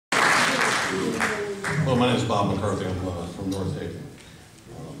Well, my name is Bob McCarthy. I'm from North Haven.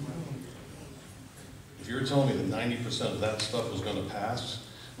 If you're telling me that 90% of that stuff was going to pass,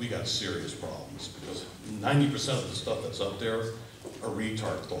 we got serious problems, because 90% of the stuff that's up there are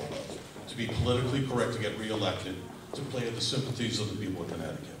retard thought of. To be politically correct, to get reelected, to play at the sympathies of the people of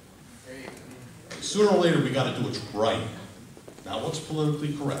Connecticut. Sooner or later, we got to do what's right. Now, what's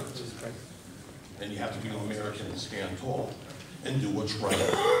politically correct? And you have to be American and stand tall and do what's right.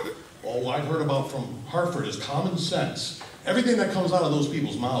 All I've heard about from Hartford is common sense. Everything that comes out of those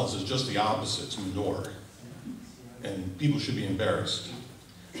people's mouths is just the opposite. It's manure. And people should be embarrassed.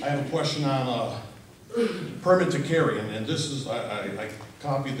 I have a question on permit to carry, and this is, I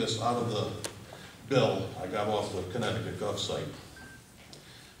copied this out of the bill I got off the Connecticut Gov site.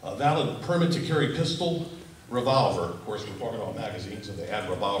 Valid permit to carry pistol, revolver, of course we're talking about magazines, if they add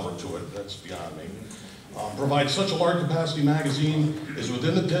revolver to it, that's beyond me. Provides such a large capacity magazine is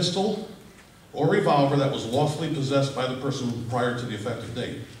within the pistol or revolver that was lawfully possessed by the person prior to the effective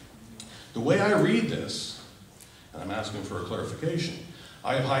date. The way I read this, and I'm asking for a clarification,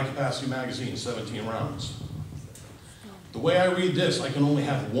 I have high capacity magazines, 17 rounds. The way I read this, I can only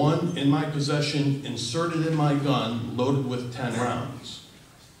have one in my possession, inserted in my gun, loaded with 10 rounds.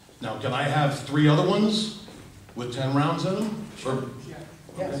 Now, can I have 3 other ones with 10 rounds in them? Or,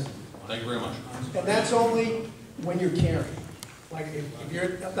 yes. Thank you very much. And that's only when you're carrying. Like if you're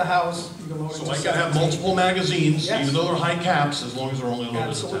at the house, you can load it. So I can have multiple magazines, yes, even though they're high caps, as long as they're only loaded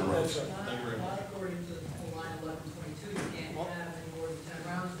absolutely, with 10 rounds. right. Thank you very much. According to line 1122, you can't have any more than 10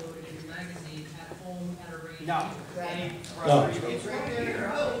 rounds loaded in your magazine at home at a range. No. No. It's right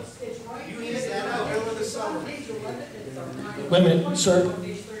there. It's right You use that out over the summer. Page 11, it's on Wait a minute, sir.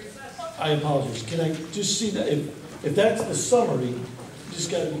 page 37. I apologize. Can I just see that? If that's the summary, you just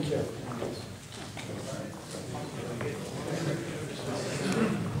got to be careful.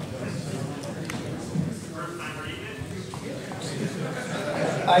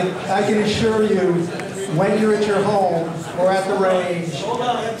 I can assure you, when you're at your home or at the range,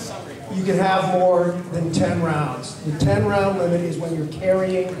 you can have more than 10 rounds. The 10-round limit is when you're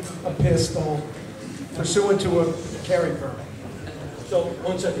carrying a pistol pursuant to a carry permit. So,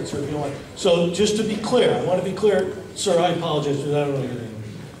 one second, sir, if you don't mind. So, just to be clear, I want to be clear, sir, I apologize for that. I don't know your name.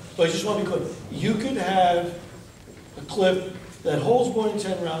 But I just want to be clear. You could have a clip that holds more than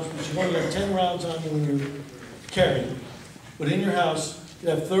 10 rounds, but you only have 10 rounds on you when you're carrying. But in your house, you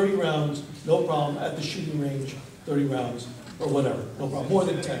have 30 rounds, no problem, at the shooting range, 30 rounds, or whatever, no problem, more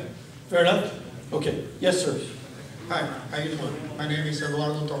than 10. Fair enough? Okay, yes, sir. Hi, how you doing? My name is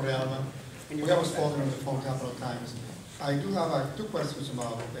Eduardo Torrealba. We have spoken on the phone a couple of times. I do have 2 questions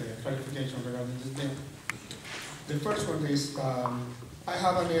about clarification regarding this bill. The first one is, I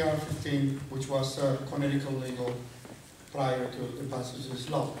have an AR-15, which was Connecticut legal prior to the passage of this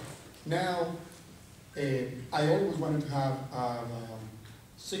law. Now, I always wanted to have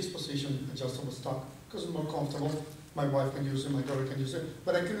 6-position adjustable stock because it's more comfortable. My wife can use it, my daughter can use it,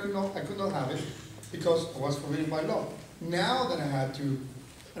 but I could not have it because it was forbidden by law. Now that I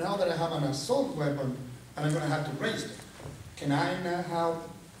have an assault weapon and I'm going to have to raise it, can I now have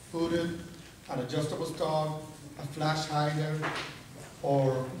put it an adjustable stock, a flash hider,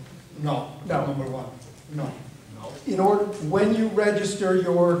 or no? No. Number 1, no. In order, when you register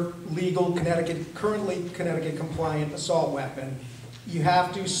your legal currently Connecticut compliant assault weapon, you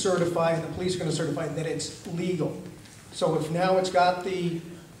have to certify, and the police are going to certify that it's legal. So if now it's got the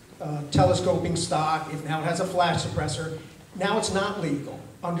telescoping stock, if now it has a flash suppressor, now it's not legal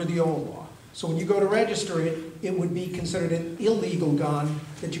under the old law. So when you go to register it, it would be considered an illegal gun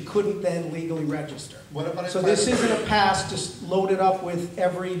that you couldn't then legally register. What about So this isn't a pass to load it up with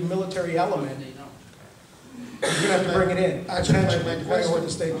every military element. You're going to have to bring it in. Actually, Perhaps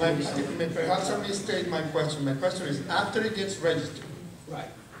I misstate my question. My question is, after it gets registered, right.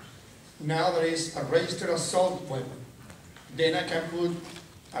 now there is a registered assault weapon, then I can put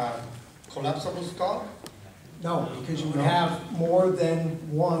a collapsible stock? No, because you would have more than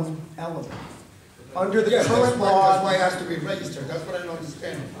one element. Under the current law... That's why it has to be registered. That's what I don't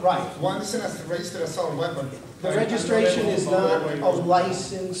understand. Right. One is a registered assault weapon. The registration is not a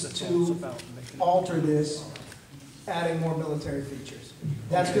license to alter this, adding more military features.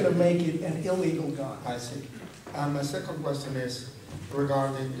 That's going to make it an illegal gun. I see. And my second question is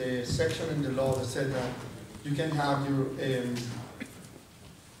regarding the section in the law that said that you can have your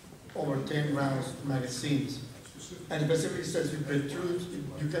over 10 rounds magazines. And specifically says it protrudes,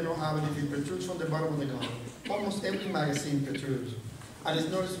 you cannot have it if it protrudes from the bottom of the gun. Almost every magazine protrudes. And it's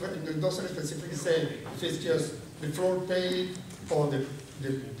not, it doesn't specifically say if it's just the floor page or the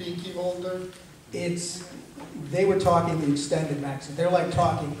pinky holder. They were talking the extended magazine. They're like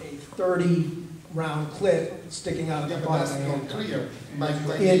talking a 30-round clip sticking out of Yeah, the but bottom that's of the not handgun. clear. My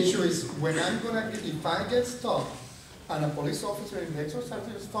It- issue is, when I'm gonna, if I get stopped, and a police officer in the exercise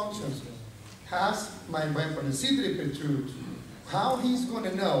of his functions has my weapon and see that it protrudes, how he's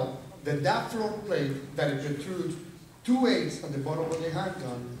gonna know that that floor plate, that it protrudes 2/8 at the bottom of the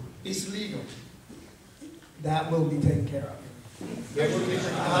handgun is legal? That will be taken care of.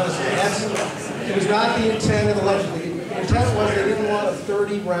 Honestly, it was not the intent of the legislature. The intent was they didn't want a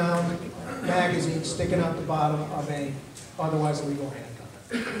 30-round magazine sticking out the bottom of a otherwise illegal handgun.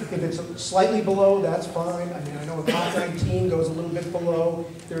 If it's slightly below, that's fine. I mean, I know a Cop 19 goes a little bit below.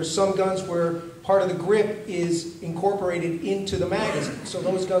 There are some guns where part of the grip is incorporated into the magazine, so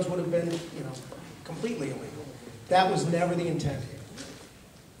those guns would have been, completely illegal. That was never the intent here.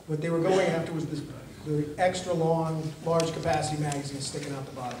 What they were going after was the extra long, large capacity magazine sticking out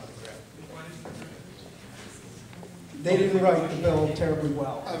the bottom of the grip. They didn't write the bill terribly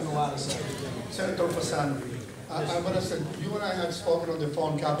well, in a lot of sense. Senator Fasano, I'm gonna say, you and I have spoken on the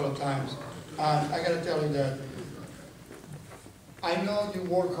phone a couple of times, and I gotta tell you that I know you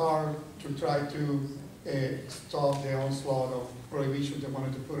work hard to try to stop the onslaught of prohibitions they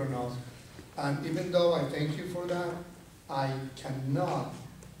wanted to put on us. And even though I thank you for that, I cannot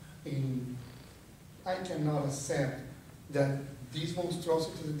accept that these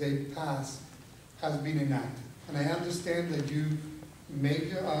monstrosities that they passed has been enacted. And I understand that you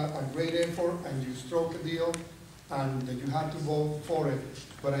made a great effort and you struck a deal and that you had to vote for it,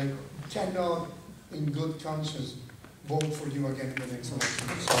 but I cannot, in good conscience, vote for you again in the next election.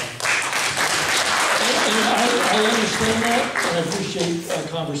 So, I understand that, and I appreciate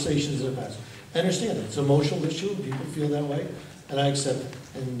conversations in the past. I understand it. It's an emotional issue, people feel that way, and I accept it.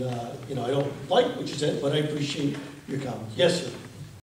 And, I don't like what you said, but I appreciate your comments. Yes, sir.